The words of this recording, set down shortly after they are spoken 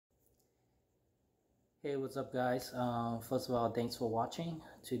Hey, what's up guys? First of all, thanks for watching.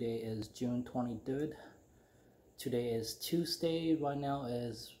 Today is June 23rd. Today is Tuesday. Right now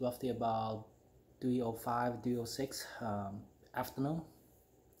is roughly about 3:05, 3:06 afternoon.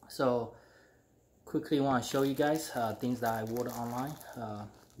 So quickly want to show you guys things that I ordered online.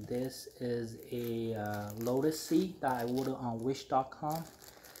 This is a lotus seed that I ordered on wish.com.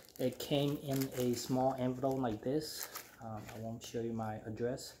 It came in a small envelope like this. I won't show you my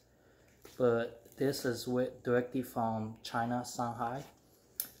address, but this is directly from China, Shanghai.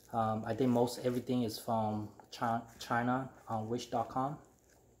 I think most everything is from China on wish.com.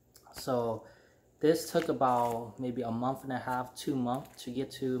 So this took about maybe a month and a half, 2 months to get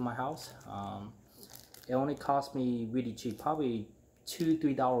to my house. It only cost me really cheap, probably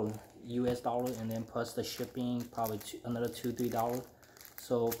 $2-3 US dollar, and then plus the shipping, probably another $2-3.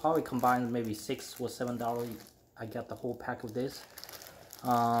 So probably combined maybe $6 or $7. I got the whole pack of this.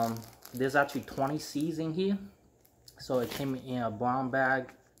 There's actually 20 seeds in here, so it came in a brown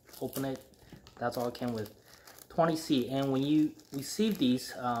bag. Open it, that's all it came with, 20 seeds. And when you receive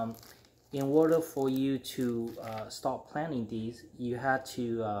these, in order for you to start planting these, you had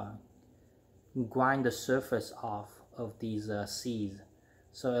to grind the surface off of these seeds.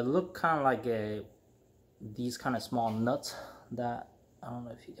 So it looked kind of like these kind of small nuts that, I don't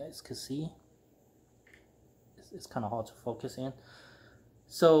know if you guys can see. It's kind of hard to focus in.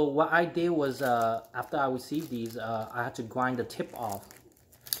 So what I did was, after I received these, I had to grind the tip off.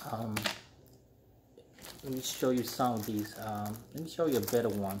 Let me show you some of these. Let me show you a better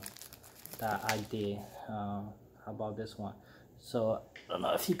one that I did. How about this one? So I don't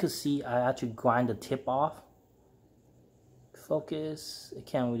know if you can see, I had to grind the tip off. Focus, it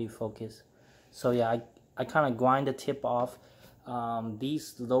can't really focus. So yeah, I kind of grind the tip off.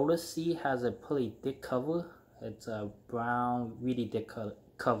 These lotus seed has a pretty thick cover. It's a brown, really thick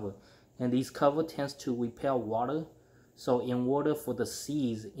cover, and these cover tends to repel water. So in order for the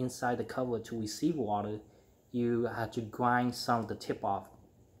seeds inside the cover to receive water, you have to grind some of the tip off.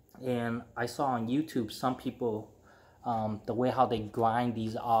 And I saw on YouTube some people, the way how they grind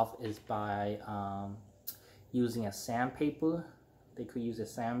these off is by using a sandpaper. They could use a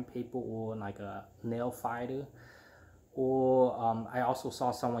sandpaper or like a nail fighter, or I also saw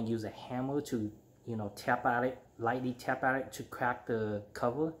someone use a hammer to, you know, tap at it, lightly tap at it to crack the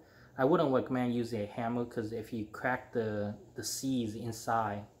cover. I wouldn't recommend using a hammer, because if you crack the seeds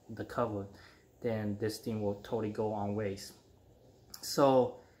inside the cover, then this thing will totally go on waste.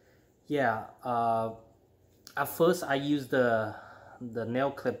 So yeah, at first I used the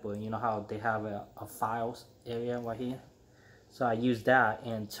nail clipper. You know how they have a files area right here? So I used that,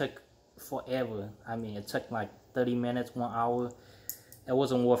 and it took forever. I mean, it took like 30 minutes, 1 hour. It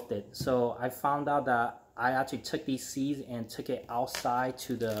wasn't worth it. So I found out that I actually took these seeds and took it outside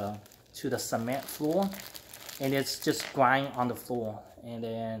to the cement floor, and it's just grind on the floor. And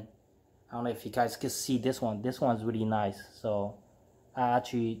then I don't know if you guys can see this one. This one's really nice. So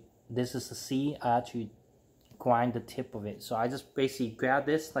this is the seed. I actually grind the tip of it. So I just basically grab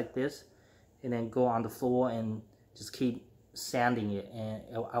this like this, and then go on the floor and just keep sanding it, and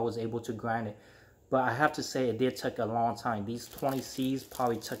I was able to grind it. But I have to say, it did take a long time. These 20 seeds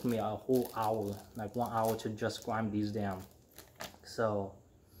probably took me a whole hour, like 1 hour to just grind these down. So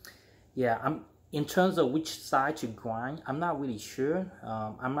yeah, in terms of which side to grind, I'm not really sure.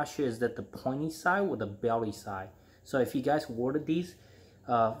 I'm not sure is that the pointy side or the belly side. So if you guys order these,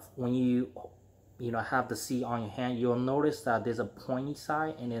 when you have the seed on your hand, you'll notice that there's a pointy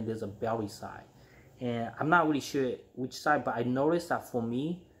side and then there's a belly side. And I'm not really sure which side, but I noticed that for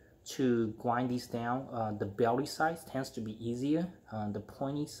me to grind these down, the belly side tends to be easier. The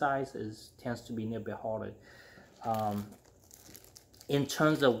pointy side tends to be a little bit harder. In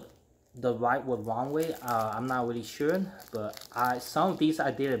terms of the right or wrong way, I'm not really sure, but some of these I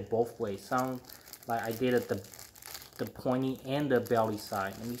did it both ways. Some, like I did it the pointy and the belly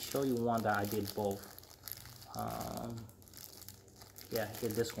side. Let me show you one that I did both. Yeah,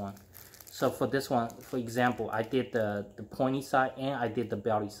 here's this one. So for this one, for example, I did the pointy side and I did the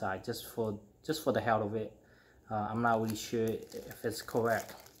belly side just for the hell of it. I'm not really sure if it's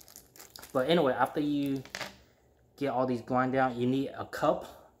correct. But anyway, after you get all these grind down, you need a cup.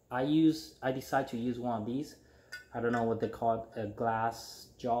 I decided to use one of these. I don't know what they call it, a glass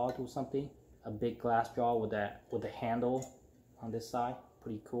jar or something. A big glass jar with a handle on this side.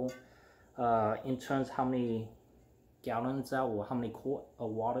 Pretty cool. In terms of how many gallons out or how many quart of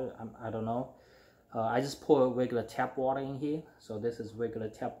water, I don't know. I just pour regular tap water in here. So this is regular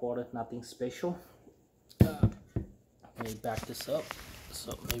tap water, nothing special. Let me back this up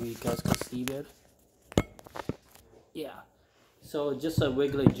so maybe you guys can see better. Yeah, So just a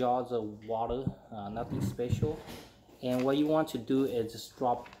regular jars of water, nothing special. And what you want to do is just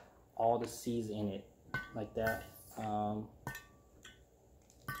drop all the seeds in it, like that.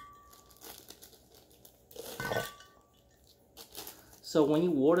 So when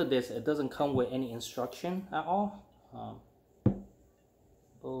you water this, it doesn't come with any instruction at all.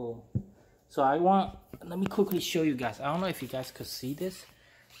 Let me quickly show you guys. I don't know if you guys could see this,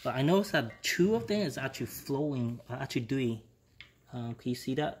 but I noticed that 2 of them is actually flowing, actually dewy. Can you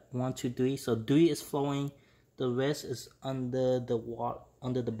see that? 1, 2, 3. So dewy is flowing. The rest is under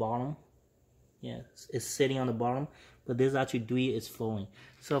the bottom. Yeah, it's sitting on the bottom. But this actually dewy is flowing.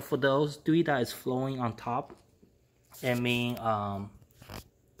 So for those dewy that is flowing on top, it means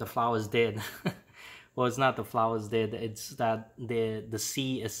the flower is dead. Well, it's not the flower is dead. It's that the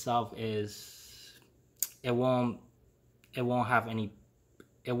seed itself is it won't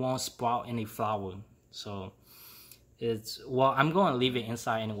sprout any flower. So well, I'm going to leave it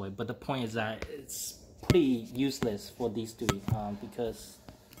inside anyway, but the point is that it's pretty useless for these 3 because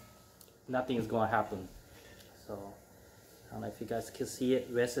nothing is going to happen. So I don't know if you guys can see it.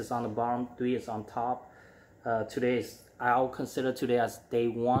 Rest is on the bottom, 3 is on top. I'll consider today as day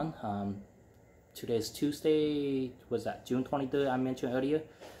 1. Today is Tuesday, was that June 23rd I mentioned earlier.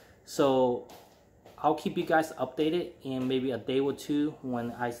 So I'll keep you guys updated in maybe a day or 2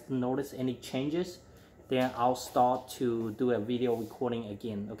 when I notice any changes. Then I'll start to do a video recording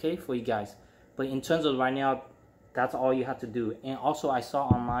again, okay, for you guys. But in terms of right now, that's all you have to do. And also I saw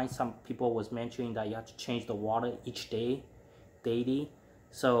online some people was mentioning that you have to change the water each day, daily.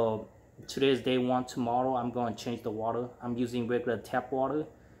 So today is day 1. Tomorrow I'm going to change the water. I'm using regular tap water.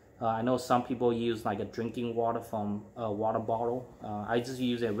 I know some people use like a drinking water from a water bottle. I just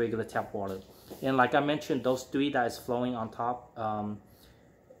use a regular tap water. And like I mentioned, those 3 that is flowing on top,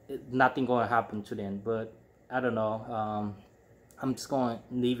 nothing going to happen to them. But I don't know. I'm just going to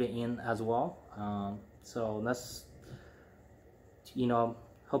leave it in as well. So let's,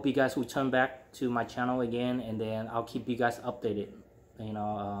 hope you guys will turn back to my channel again, and then I'll keep you guys updated. And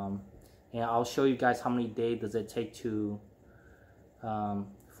I'll show you guys how many days does it take to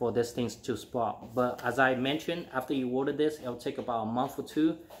for these things to sprout. But as I mentioned, after you order this, it'll take about a month or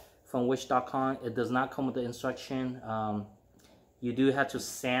 2 from wish.com. It does not come with the instruction. You do have to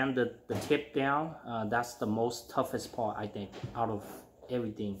sand the tip down. That's the most toughest part, I think, out of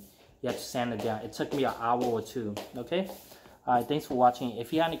everything. You have to sand it down. It took me an hour or 2, okay? All right, thanks for watching.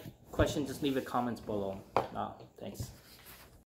 If you have any questions, just leave a comments below. Thanks.